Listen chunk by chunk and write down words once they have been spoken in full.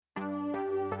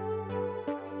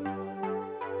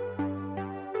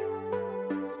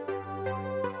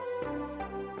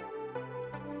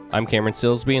I'm Cameron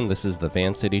Silsby, and this is the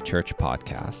Van City Church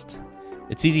Podcast.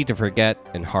 It's easy to forget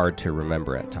and hard to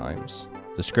remember at times.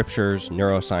 The scriptures,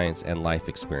 neuroscience, and life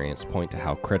experience point to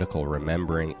how critical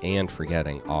remembering and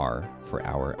forgetting are for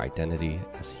our identity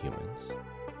as humans.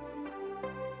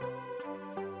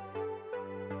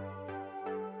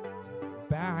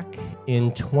 Back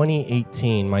in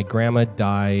 2018, my grandma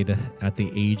died at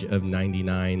the age of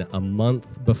 99, a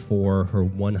month before her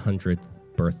 100th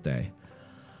birthday.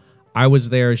 I was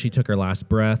there as she took her last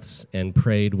breaths and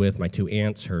prayed with my two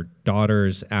aunts, her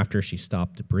daughters, after she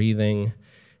stopped breathing.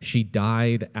 She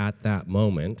died at that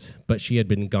moment, but she had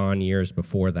been gone years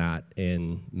before that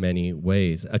in many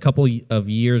ways. A couple of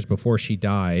years before she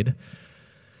died,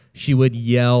 she would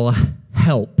yell,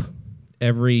 "Help,"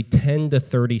 every 10 to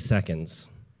 30 seconds.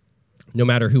 No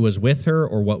matter who was with her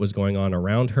or what was going on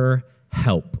around her,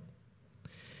 help.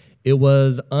 It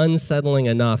was unsettling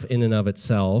enough in and of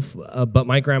itself, but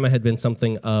my grandma had been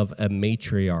something of a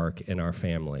matriarch in our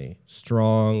family.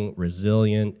 Strong,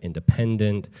 resilient,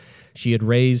 independent. She had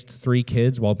raised 3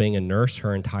 kids while being a nurse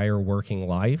her entire working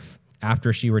life.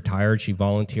 After she retired, she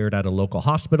volunteered at a local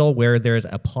hospital where there's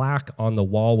a plaque on the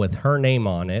wall with her name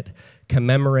on it,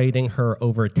 commemorating her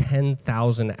over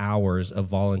 10,000 hours of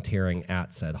volunteering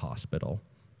at said hospital.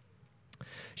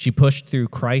 She pushed through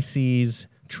crises,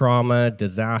 trauma,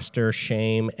 disaster,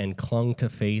 shame, and clung to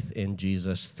faith in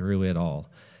Jesus through it all.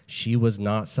 She was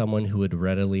not someone who would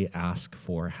readily ask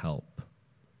for help.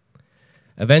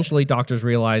 Eventually, doctors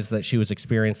realized that she was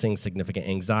experiencing significant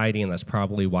anxiety, and that's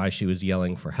probably why she was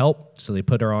yelling for help. So they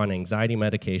put her on anxiety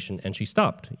medication, and she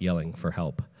stopped yelling for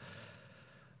help.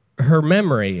 Her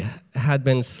memory had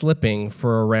been slipping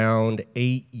for around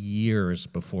 8 years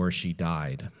before she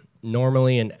died.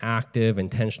 Normally an active,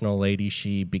 intentional lady,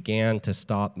 she began to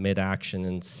stop mid-action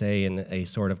and say in a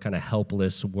sort of kind of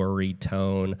helpless, worried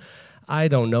tone, "I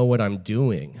don't know what I'm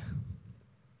doing."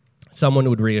 Someone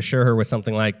would reassure her with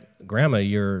something like, "Grandma,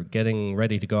 you're getting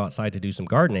ready to go outside to do some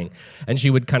gardening." And she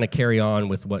would kind of carry on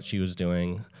with what she was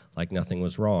doing like nothing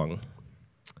was wrong.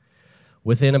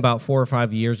 Within about 4 or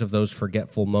 5 years of those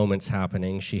forgetful moments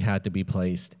happening, she had to be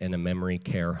placed in a memory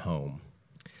care home.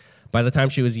 By the time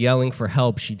she was yelling for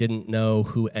help, she didn't know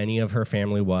who any of her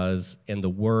family was, and the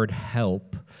word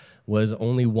help was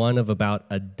only one of about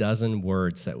a dozen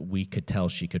words that we could tell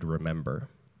she could remember.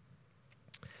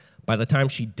 By the time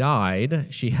she died,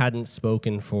 she hadn't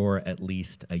spoken for at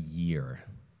least a year.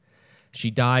 She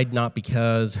died not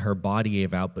because her body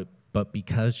gave out, but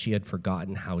because she had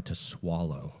forgotten how to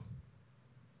swallow.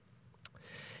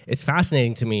 It's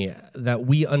fascinating to me that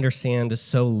we understand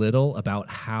so little about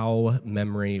how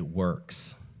memory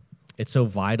works. It's so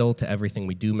vital to everything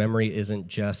we do. Memory isn't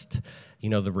just,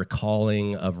 the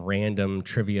recalling of random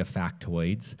trivia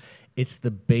factoids. It's the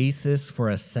basis for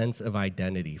a sense of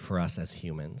identity for us as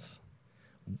humans,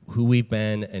 who we've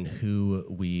been and who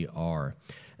we are.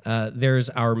 There's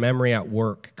our memory at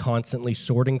work, constantly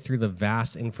sorting through the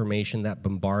vast information that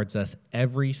bombards us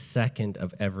every second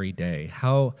of every day.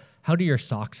 How do your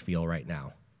socks feel right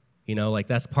now?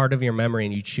 That's part of your memory,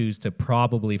 and you choose to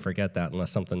probably forget that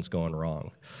unless something's going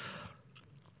wrong.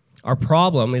 Our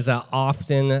problem is that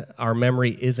often our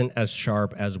memory isn't as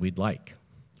sharp as we'd like.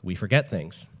 We forget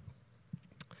things.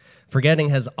 Forgetting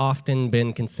has often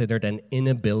been considered an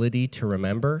inability to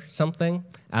remember something,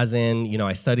 as in,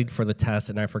 I studied for the test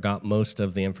and I forgot most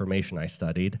of the information I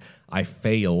studied. I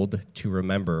failed to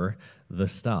remember the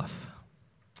stuff.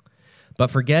 But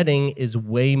forgetting is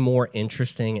way more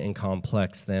interesting and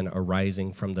complex than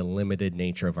arising from the limited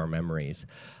nature of our memories.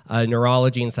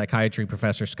 Neurology and psychiatry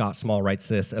professor Scott Small writes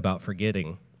this about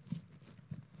forgetting.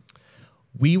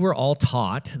 We were all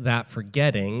taught that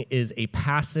forgetting is a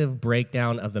passive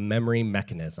breakdown of the memory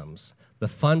mechanisms. The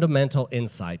fundamental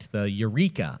insight, the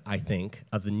eureka, I think,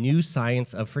 of the new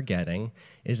science of forgetting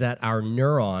is that our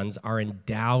neurons are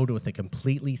endowed with a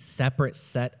completely separate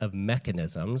set of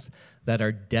mechanisms that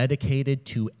are dedicated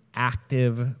to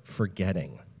active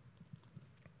forgetting.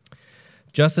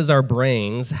 Just as our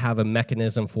brains have a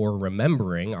mechanism for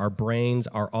remembering, our brains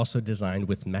are also designed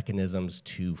with mechanisms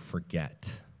to forget.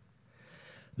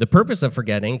 The purpose of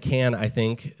forgetting can, I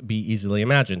think, be easily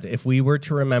imagined. If we were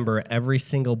to remember every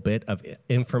single bit of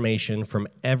information from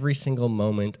every single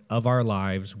moment of our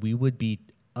lives, we would be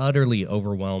utterly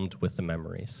overwhelmed with the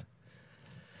memories.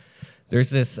 There's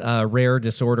this rare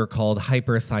disorder called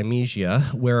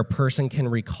hyperthymesia, where a person can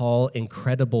recall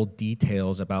incredible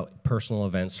details about personal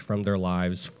events from their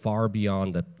lives far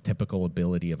beyond the typical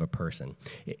ability of a person.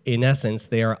 In essence,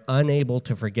 they are unable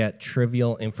to forget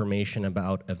trivial information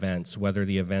about events, whether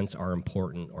the events are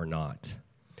important or not.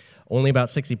 Only about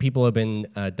 60 people have been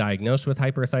diagnosed with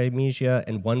hyperthymesia,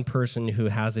 and one person who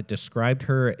has it described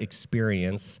her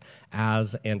experience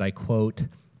as, and I quote,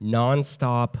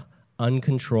 nonstop,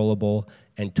 uncontrollable,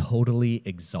 and totally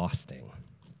exhausting.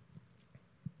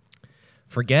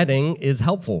 Forgetting is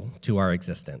helpful to our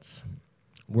existence.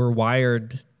 We're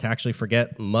wired to actually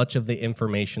forget much of the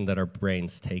information that our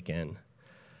brains take in.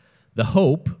 The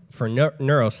hope for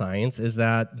neuroscience is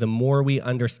that the more we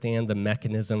understand the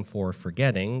mechanism for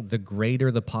forgetting, the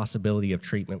greater the possibility of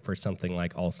treatment for something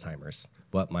like Alzheimer's,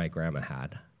 what my grandma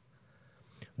had.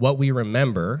 What we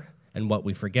remember and what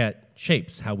we forget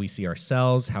shapes how we see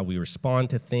ourselves, how we respond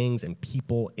to things and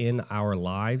people in our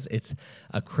lives. It's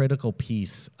a critical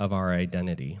piece of our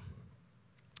identity.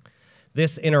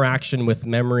 This interaction with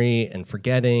memory and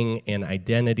forgetting and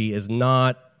identity is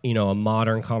not, a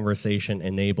modern conversation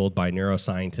enabled by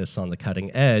neuroscientists on the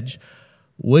cutting edge.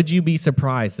 Would you be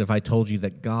surprised if I told you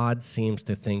that God seems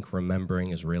to think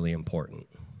remembering is really important?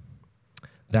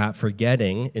 That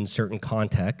forgetting in certain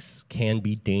contexts can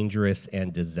be dangerous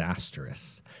and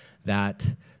disastrous. That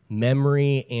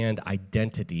memory and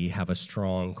identity have a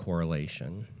strong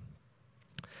correlation.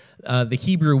 The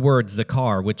Hebrew word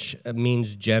zakar, which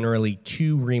means generally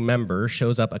to remember,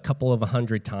 shows up a couple of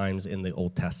 100 times in the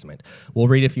Old Testament. We'll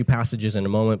read a few passages in a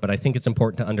moment, but I think it's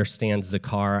important to understand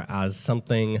zakar as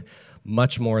something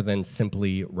much more than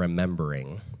simply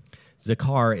remembering.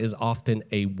 Zakar is often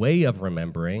a way of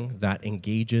remembering that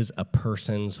engages a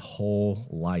person's whole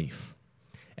life.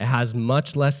 It has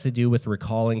much less to do with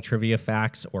recalling trivia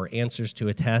facts or answers to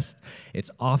a test.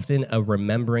 It's often a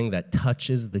remembering that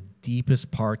touches the deepest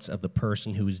parts of the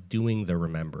person who is doing the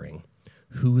remembering,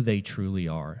 who they truly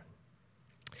are.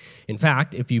 In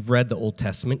fact, if you've read the Old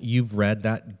Testament, you've read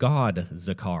that God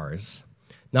zakars.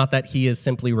 Not that he is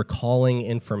simply recalling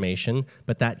information,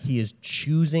 but that he is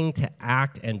choosing to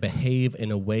act and behave in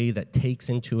a way that takes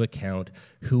into account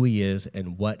who he is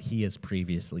and what he has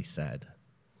previously said.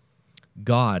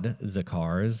 God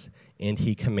zakars, and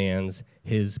he commands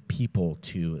his people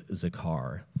to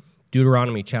zakar.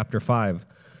 Deuteronomy chapter 5.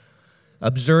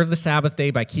 Observe the Sabbath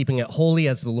day by keeping it holy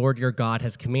as the Lord your God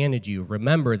has commanded you.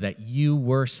 Remember that you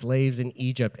were slaves in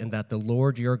Egypt and that the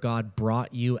Lord your God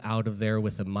brought you out of there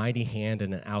with a mighty hand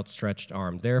and an outstretched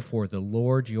arm. Therefore, the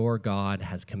Lord your God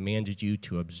has commanded you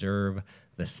to observe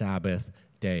the Sabbath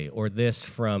day. Or this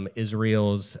from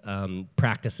Israel's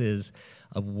practices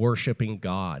of worshiping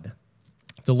God.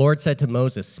 The Lord said to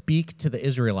Moses, "Speak to the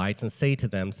Israelites and say to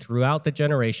them, throughout the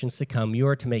generations to come, you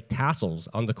are to make tassels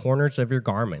on the corners of your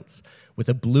garments with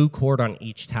a blue cord on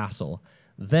each tassel.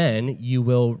 Then you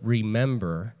will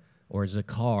remember, or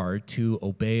zakar, to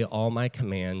obey all my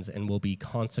commands and will be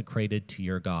consecrated to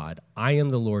your God. I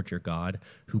am the Lord your God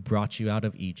who brought you out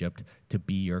of Egypt to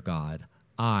be your God.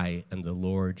 I am the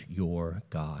Lord your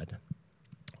God."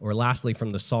 Or lastly,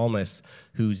 from the psalmist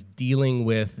who's dealing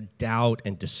with doubt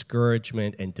and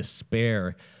discouragement and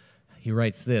despair, he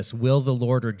writes this: "Will the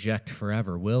Lord reject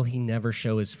forever? Will he never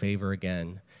show his favor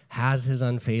again? Has his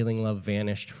unfailing love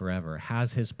vanished forever?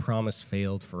 Has his promise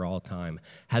failed for all time?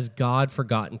 Has God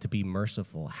forgotten to be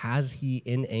merciful? Has he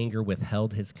in anger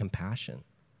withheld his compassion?"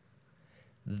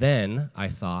 Then I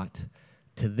thought,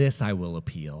 to this I will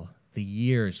appeal, the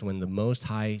years when the Most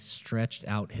High stretched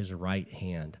out his right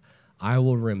hand. I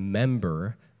will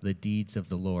remember the deeds of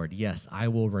the Lord. Yes, I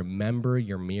will remember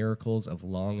your miracles of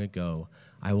long ago.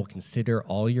 I will consider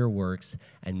all your works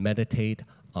and meditate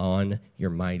on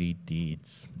your mighty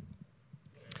deeds.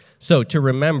 So to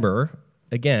remember,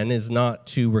 again, is not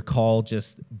to recall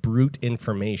just brute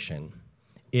information.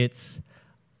 It's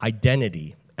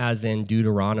identity, as in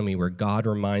Deuteronomy, where God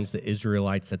reminds the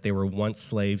Israelites that they were once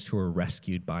slaves who were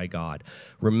rescued by God.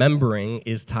 Remembering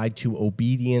is tied to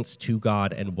obedience to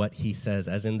God and what he says,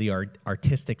 as in the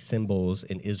artistic symbols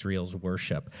in Israel's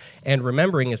worship. And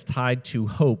remembering is tied to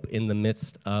hope in the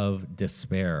midst of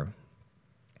despair.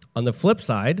 On the flip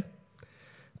side,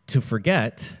 to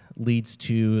forget leads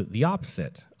to the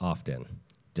opposite often: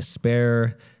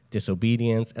 despair,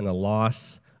 disobedience, and a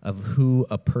loss of who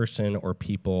a person or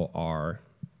people are.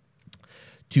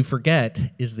 To forget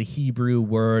is the Hebrew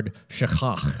word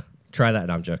shachach. Try that.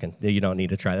 No, I'm joking. You don't need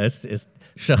to try this. It's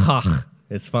shachach.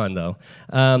 It's fun, though.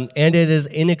 And it is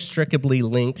inextricably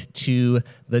linked to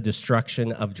the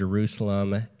destruction of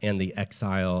Jerusalem and the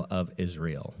exile of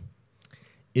Israel.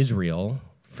 Israel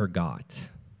forgot.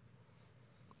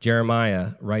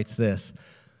 Jeremiah writes this: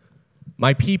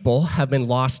 My people have been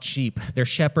lost sheep. Their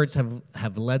shepherds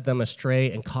have led them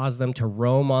astray and caused them to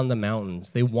roam on the mountains.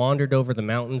 They wandered over the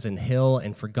mountains and hill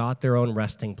and forgot their own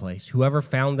resting place. Whoever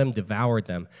found them devoured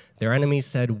them. Their enemies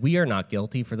said, "We are not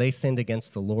guilty, for they sinned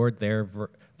against the Lord, their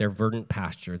verdant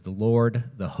pasture, the Lord,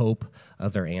 the hope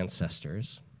of their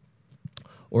ancestors."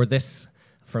 Or this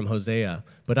from Hosea,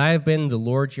 "But I have been the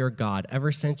Lord your God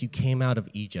ever since you came out of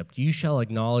Egypt. You shall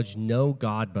acknowledge no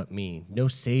God but me, no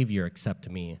Savior except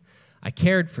me. I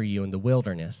cared for you in the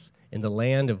wilderness, in the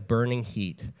land of burning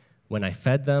heat. When I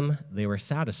fed them, they were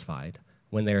satisfied.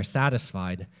 When they were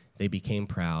satisfied, they became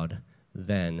proud.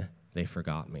 Then they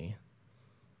forgot me."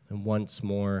 And once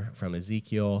more from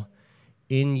Ezekiel,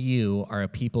 "In you are a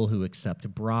people who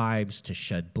accept bribes to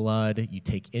shed blood. You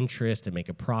take interest and make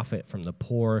a profit from the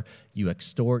poor. You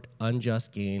extort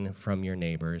unjust gain from your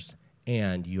neighbors,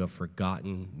 and you have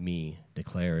forgotten me,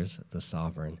 declares the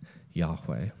sovereign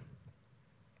Yahweh."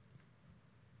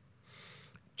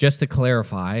 Just to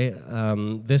clarify,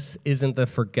 this isn't the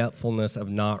forgetfulness of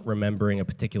not remembering a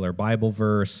particular Bible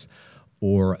verse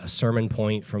or a sermon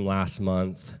point from last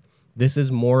month. This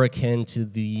is more akin to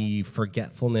the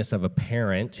forgetfulness of a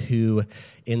parent who,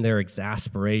 in their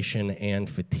exasperation and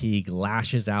fatigue,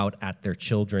 lashes out at their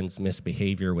children's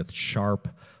misbehavior with sharp,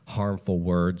 harmful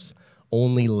words,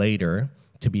 only later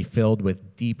to be filled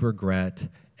with deep regret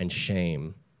and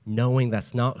shame, knowing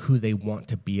that's not who they want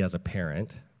to be as a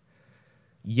parent.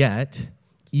 Yet,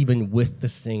 even with the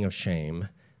sting of shame,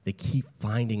 they keep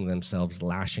finding themselves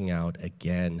lashing out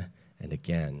again and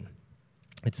again.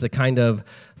 It's the kind of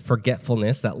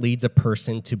forgetfulness that leads a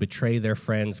person to betray their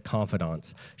friend's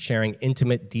confidants, sharing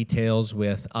intimate details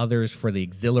with others for the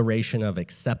exhilaration of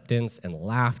acceptance and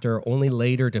laughter, only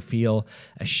later to feel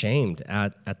ashamed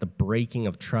at the breaking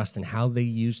of trust and how they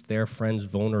used their friend's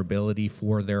vulnerability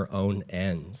for their own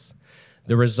ends.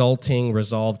 The resulting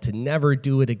resolve to never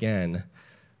do it again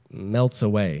melts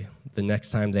away the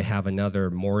next time they have another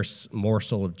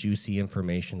morsel of juicy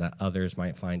information that others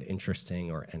might find interesting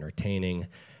or entertaining,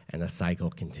 and the cycle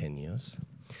continues.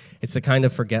 It's the kind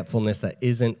of forgetfulness that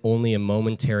isn't only a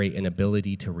momentary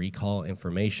inability to recall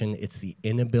information, it's the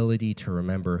inability to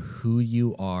remember who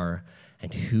you are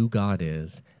and who God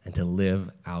is, and to live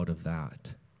out of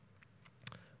that.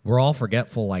 We're all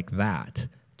forgetful like that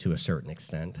to a certain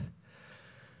extent.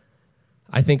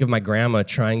 I think of my grandma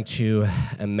trying to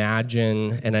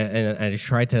imagine, and I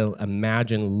try to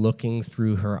imagine looking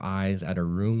through her eyes at a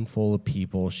room full of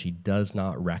people she does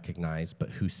not recognize, but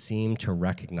who seem to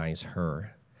recognize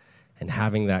her, and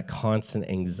having that constant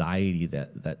anxiety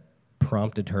that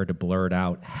prompted her to blurt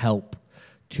out help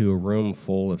to a room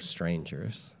full of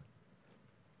strangers.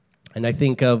 And I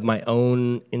think of my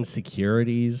own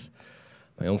insecurities,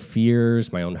 my own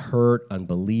fears, my own hurt,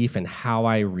 unbelief, and how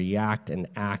I react and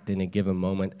act in a given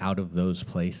moment out of those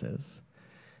places.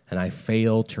 And I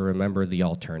fail to remember the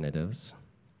alternatives,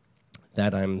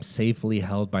 that I'm safely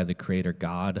held by the Creator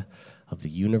God of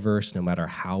the universe, no matter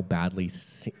how badly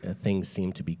things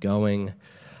seem to be going.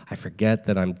 I forget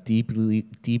that I'm deeply,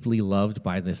 deeply loved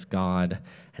by this God,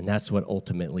 and that's what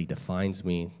ultimately defines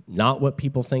me, not what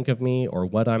people think of me or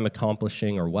what I'm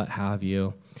accomplishing or what have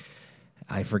you.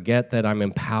 I forget that I'm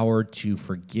empowered to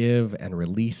forgive and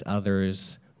release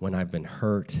others when I've been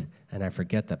hurt, and I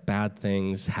forget that bad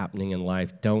things happening in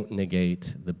life don't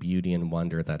negate the beauty and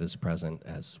wonder that is present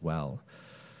as well.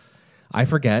 I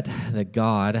forget that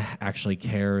God actually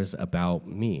cares about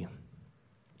me,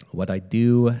 what I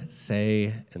do,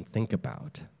 say, and think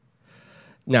about.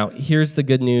 Now, here's the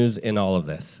good news in all of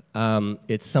this.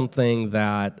 It's something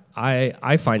that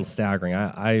I find staggering.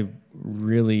 I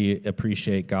really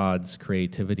appreciate God's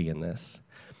creativity in this.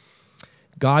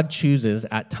 God chooses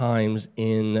at times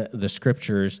in the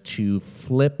scriptures to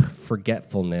flip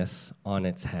forgetfulness on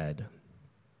its head,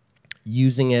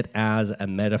 using it as a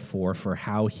metaphor for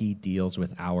how he deals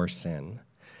with our sin.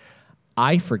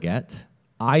 I forget,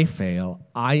 I fail,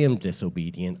 I am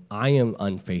disobedient, I am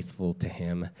unfaithful to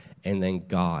him, and then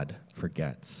God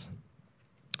forgets.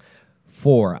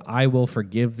 For I will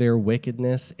forgive their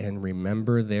wickedness and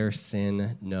remember their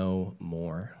sin no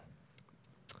more.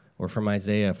 Or from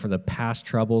Isaiah, for the past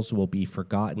troubles will be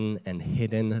forgotten and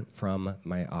hidden from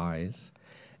my eyes.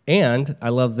 And, I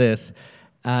love this,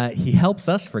 he helps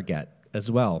us forget as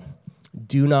well.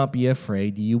 Do not be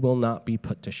afraid, you will not be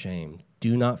put to shame.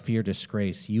 Do not fear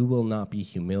disgrace, you will not be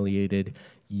humiliated.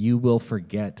 You will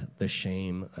forget the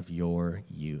shame of your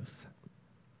youth.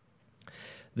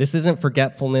 This isn't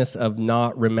forgetfulness of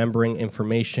not remembering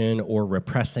information or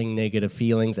repressing negative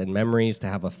feelings and memories to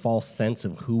have a false sense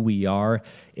of who we are.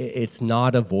 It's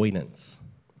not avoidance.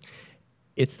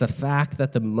 It's the fact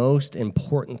that the most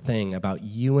important thing about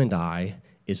you and I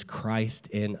is Christ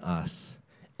in us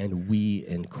and we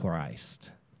in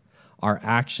Christ. Our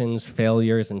actions,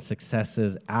 failures, and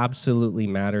successes absolutely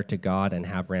matter to God and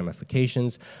have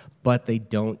ramifications, but they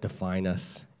don't define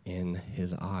us in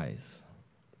His eyes.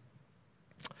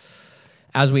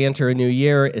 As we enter a new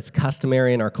year, it's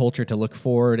customary in our culture to look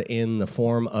forward in the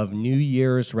form of New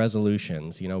Year's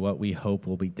resolutions, what we hope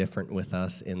will be different with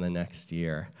us in the next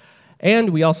year.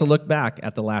 And we also look back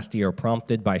at the last year,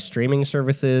 prompted by streaming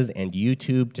services and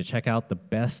YouTube to check out the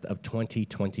best of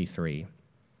 2023.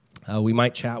 We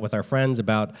might chat with our friends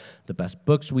about the best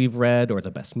books we've read or the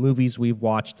best movies we've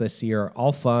watched this year.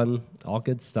 All fun, all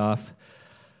good stuff.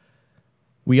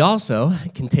 We also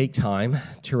can take time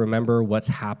to remember what's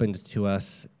happened to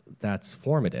us that's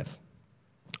formative.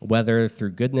 Whether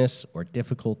through goodness or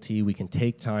difficulty, we can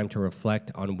take time to reflect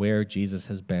on where Jesus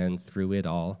has been through it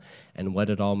all and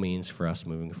what it all means for us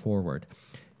moving forward.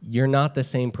 You're not the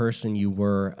same person you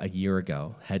were a year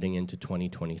ago heading into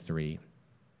 2023.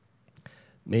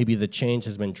 Maybe the change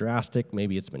has been drastic,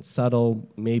 maybe it's been subtle,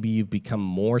 maybe you've become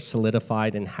more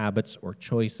solidified in habits or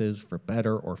choices for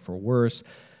better or for worse.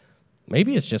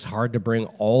 Maybe it's just hard to bring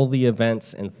all the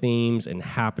events and themes and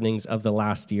happenings of the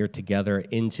last year together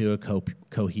into a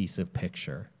cohesive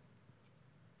picture.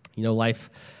 Life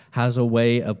has a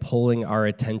way of pulling our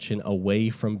attention away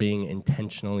from being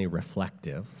intentionally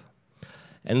reflective.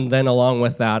 And then along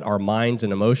with that, our minds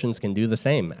and emotions can do the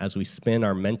same as we spin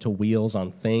our mental wheels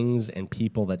on things and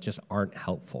people that just aren't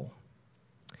helpful.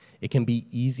 It can be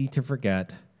easy to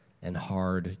forget and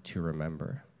hard to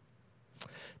remember.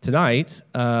 Tonight,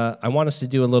 I want us to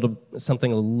do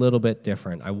something a little bit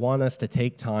different. I want us to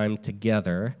take time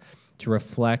together to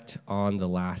reflect on the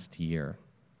last year,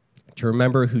 to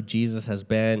remember who Jesus has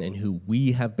been and who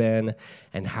we have been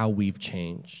and how we've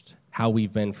changed, how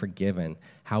we've been forgiven,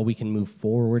 how we can move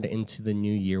forward into the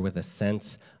new year with a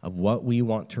sense of what we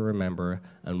want to remember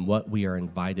and what we are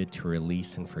invited to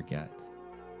release and forget.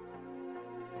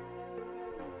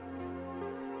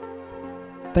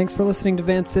 Thanks for listening to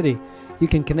Van City. You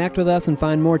can connect with us and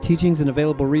find more teachings and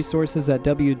available resources at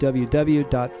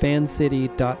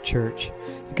www.vancity.church.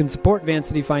 You can support Van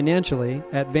City financially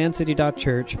at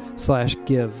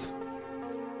vancity.church/give.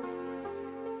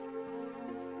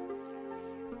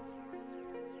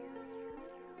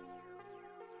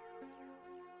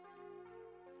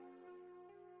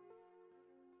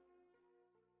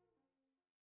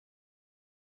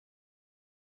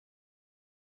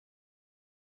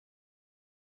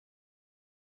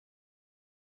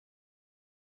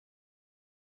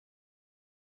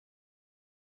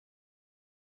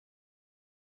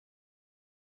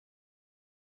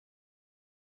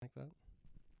 Like that?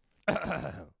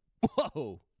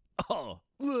 Whoa! Oh!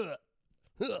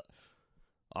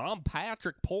 I'm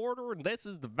Patrick Porter, and this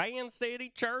is the Van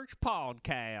City Church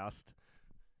Podcast.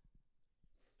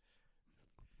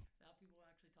 How people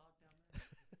actually talk down there.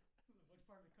 Which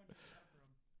part of the country is that from?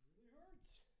 It really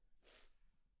hurts.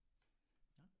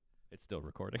 It's still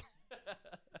recording.